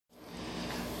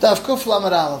Daf Kuf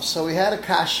Lamed Aleph. So we had a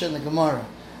kasha in the Gemara.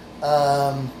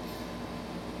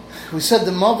 We said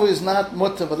the mavu is not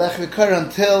mutter b'lech v'kar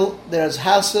until there's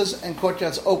houses and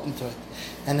courtyards open to it.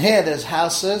 And here there's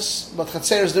houses, but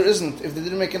chatzeres there isn't. If they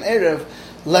didn't make an erev,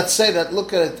 let's say that,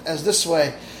 look at it as this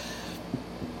way.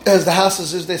 As the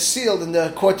houses, they're sealed and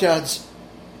the courtyards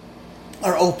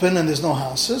are open and there's no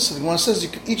houses. So the Gemara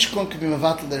says each one could be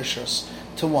mevatel their shus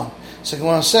to one. So the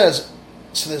Gemara says,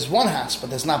 so there's one house, but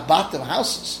there's not batim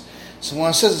houses. So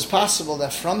Gemara says it's possible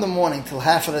that from the morning till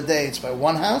half of the day it's by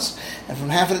one house, and from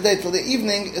half of the day till the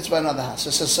evening it's by another house. So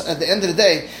it says at the end of the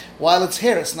day, while it's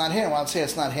here, it's not here. While it's here,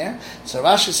 it's not here. So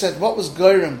Rashi said, what was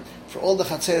goyrim for all the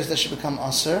chatzeres that should become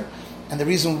aser? And the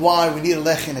reason why we need a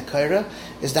lech in a kaira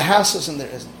is the houses and there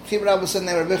isn't. Chibur Abba said,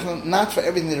 not for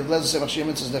everything that Rav Lezer said, Machshir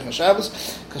Mitzvah is Lech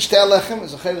Shabbos, because Shtei Lechem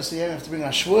is a chayvus the year, you have to bring our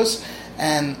shvuas,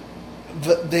 and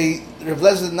the Rav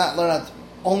Lezer did not learn that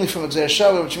only from Gzeir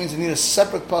Shabbos, which means you need a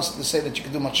separate pasuk to say that you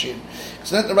can do Machshir.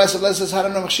 Because then the Rav Lezer says, how do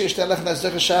you know Machshir Shtei Lechem, that's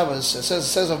Lech Shabbos? It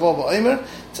says Avo Ba'omer,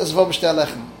 it says Avo B'Shtei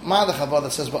Lechem. Ma'adach Avo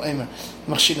that says Ba'omer,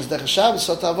 Machshir is Lech Shabbos,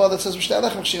 so Avo that says B'Shtei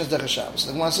Lechem, Machshir is Lech Shabbos.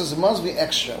 The Gemara says it must be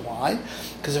extra. Why?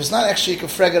 Because if it's not extra, you can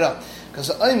frag it up. Because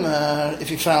the Omer, if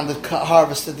he found it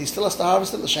harvested, he still has to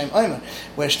harvest it, l'shem Omer.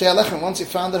 Where Shtei Lechem, once he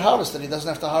found it harvested, he doesn't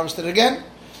have to harvest it again.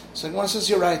 So the Gemara says,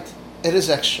 you're right, it is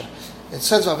extra. It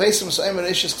says, Vaveisim Omer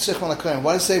Eishes K'sichon HaKoyim.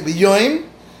 Why does it say B'yoim?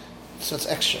 So it's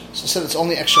extra. So it said it's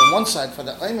only extra on one side for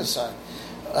the Omer side.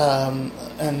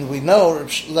 And we know,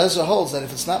 Lezer holds that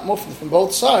if it's not moving from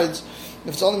both sides,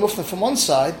 if it's only moving from one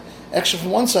side, extra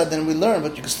from one side, then we learn,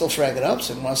 but you can still frag it up.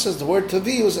 So the Gemara says the word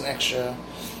Tavi is an extra.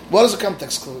 What does it come to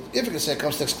exclude? If you can say it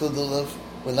comes to exclude Lulav,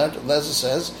 we learned, Lezer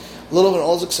says, Lulav and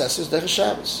all its accessories, Dech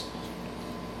Shabbos.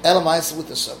 Elamites with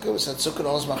the sukkah, we said sukkah and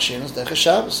all its machshinas, Dech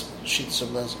Shabbos, Sheets of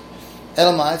Lezer.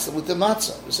 Elamites with the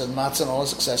matzah, we said matzah and all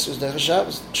its accessories, Dech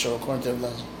Shabbos, show according to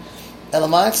Lezer.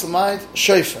 Elamites, Lamite,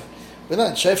 Shofar. We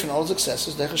learned Shofar and all its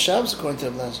accessories, Dech Shabbos, according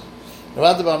to Lezer.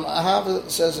 Rabbi Bar Mahava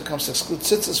says it comes to exclude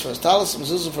tzitzis for his talis and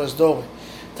mezuzah for his doorway.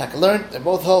 Taka learned, they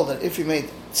both hold that if he made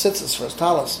tzitzis for his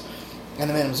talis and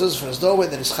he made a mezuzah for his doorway,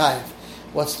 that is chayiv.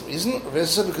 What's the reason? The reason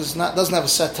said because it doesn't have a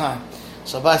set time.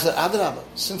 So Abai said, Adrabah,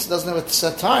 since it doesn't have a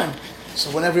set time, so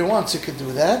whenever he wants, he could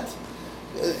do that.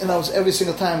 Every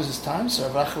single time is his time. So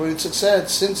Rav Yitzchak said,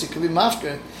 since he could be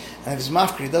mafkir, and if he's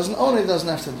mafkir, he doesn't own it, he doesn't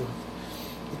have to do it.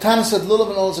 The Tana said, Lulav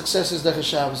and all his successors, Dech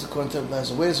Shabbos, according to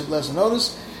Blazer. Where does Blazer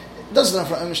notice? It doesn't know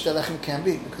for Omer Shtei Lechem can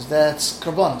be, because that's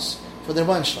karbonos for their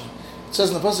Rebbeinu. It says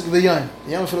in the pasuk V'yom,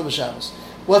 V'yom for the Shabbos.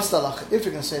 What's the halacha? If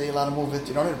you're going to say that you're allowed to move it,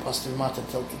 you don't need a pasuk to be matter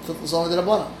till it's only the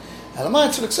Rabbanan.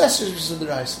 Elamai for accessories, which is the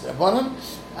rice. The Rabbanan,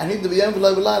 I need the V'yom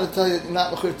V'yom to tell you you're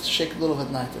not mechur to shake a little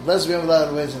at night. If less V'yom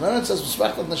V'yom ways and learn, it says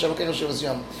V'sprachtat Nashem Akeichel Shivas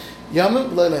Yom. Yomim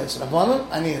V'yom Leis. Rabbanan,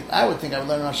 I need it. I would think I would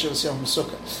learn about Shivas Yom from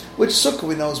Sukkah, which Sukkah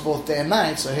we know is both day and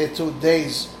night. So here 2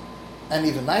 days and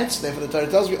even nights. Therefore, the Torah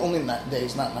tells me only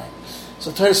days, not night.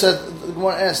 So Torah said, the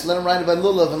Gemara asked, let him write it by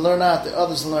Lulav and learn out the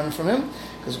others and learn from him,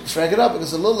 because we can frag it up,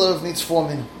 because the Lulav needs 4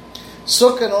 minutes.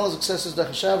 Sukkah and all his successors,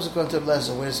 Dech Shabbos, according to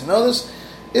Blazer. Where does he know this?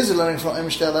 Is he learning from Omer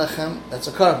Shtei Lechem? That's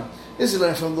a carbon. Is he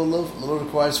learning from Lulav? Lulav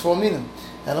requires 4 minutes.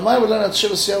 And Elamai will learn at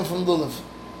Shivas Yom from Lulav.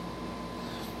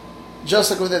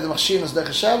 Just like we did the Machshin is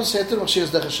Dech Shabbos, here too the Machshin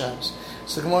is Dech Shabbos.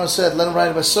 So the Gemara said, let him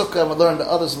write it by Sukkah, and learn the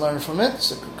others learn from it.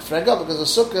 So frag up, because the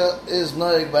Sukkah is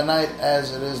noig by night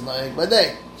as it is noig by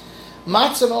day.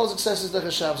 Matzah and all his successors,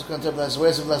 Dech Shabbos, according to Blazer.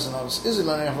 Where's the lesson notice? Is he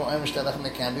learning from Omer Shtei Lechem?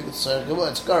 It can be, it's a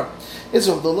garb. Is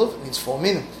it Lulav? It needs 4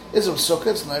 minutes. Is it Sukkah?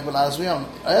 It's noig by as we own.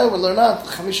 I will learn out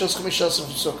Chamishos from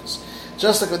Sukkahs.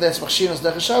 Just like with that, Machshin is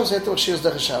Dech Shabbos, here to Machshin is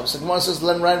Dech Shabbos. The Gemara says,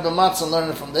 let him write it by Matzah and learn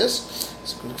it from this.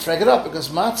 So we can frag it up, because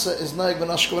Matzah is noig by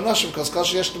Nashka V'Nashim, because Kal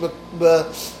Sheyesh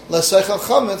L'Seichel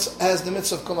Chametz has the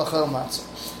mitzvah of Kumachel Matzah.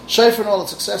 Shofar and all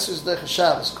its successors, Dech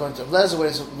Shabbos, according to Blazer. Where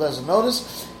does Blazer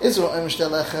notice? Israel Omer Shtei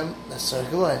Lechem, that's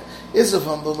Tzarek Israel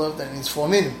from Lulav, that needs 4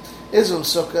 minutes. Israel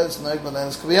Sukkah, it's noig by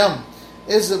Lenis Kaviyam.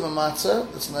 Israel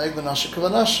Matzah, it's noig by Nashka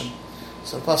V'Nashim.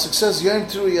 So the pasuk says, Yom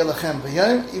Tru Yelachem,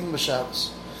 V'yom, even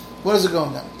b'Shabbos. What is it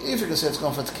going down? If you can say it's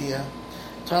going for Tkiyah,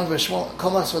 turns by Shmuel,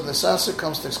 Kolmas for the Sasser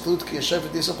comes to exclude Tkiyah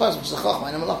Shofar Diesel Pasuk, which is a Chachma,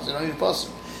 I know Malach, you don't need a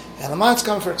pasuk. And the Matzah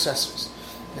coming for accessories.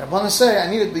 The Rabbanan say, I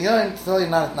need it b'yom to tell you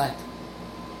not at night.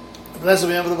 Where does he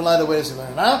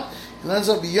learn out? He learns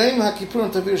out b'yom ha'kippur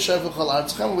and tavir shofar chol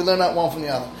artzchem. We learn out one from the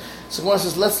other. So Gemara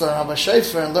says, let's learn out by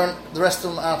shofar and learn the rest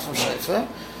of them out from shofar.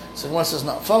 So Gemara says,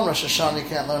 no, from Rosh Hashanah you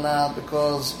can't learn out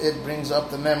because it brings up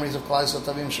the memories of Klal Yisrael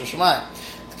Tavim Shoshamayim.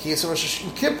 The Kiyas of Rosh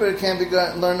Kippur can't be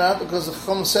learned out because the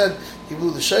Chum said he blew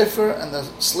the shofar and the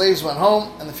slaves went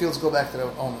home and the fields go back to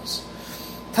their owners.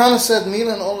 Tana said,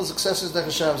 Mila and all his successors, Dech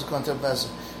Shabbos, according to Blazer.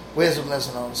 Where's the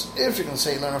Blazer notice? If you can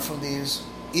say learn from these,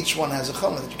 each one has a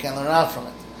chumrah that you can't learn out from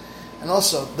it. And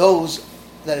also, those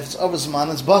that if it's over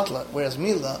Zman, it's Batla, whereas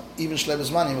Mila, even Shlei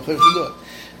B'Zman, you're to do it.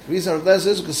 The reason of this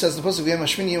is because it says the Pasuk, V'yem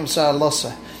Hashmini Yom Sar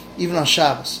Losa, even on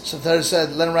Shabbos. So Torah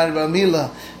said, let him write about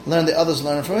Mila, learn the others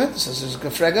learn from it. It says there's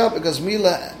a frag up because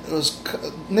Mila was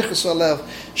Nichus Alev,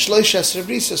 Shloisha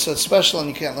Srebrisa, so it's special and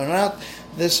you can't learn out.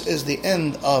 This is the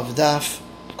end of Daf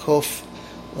Kuf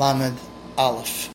Lamed Aleph.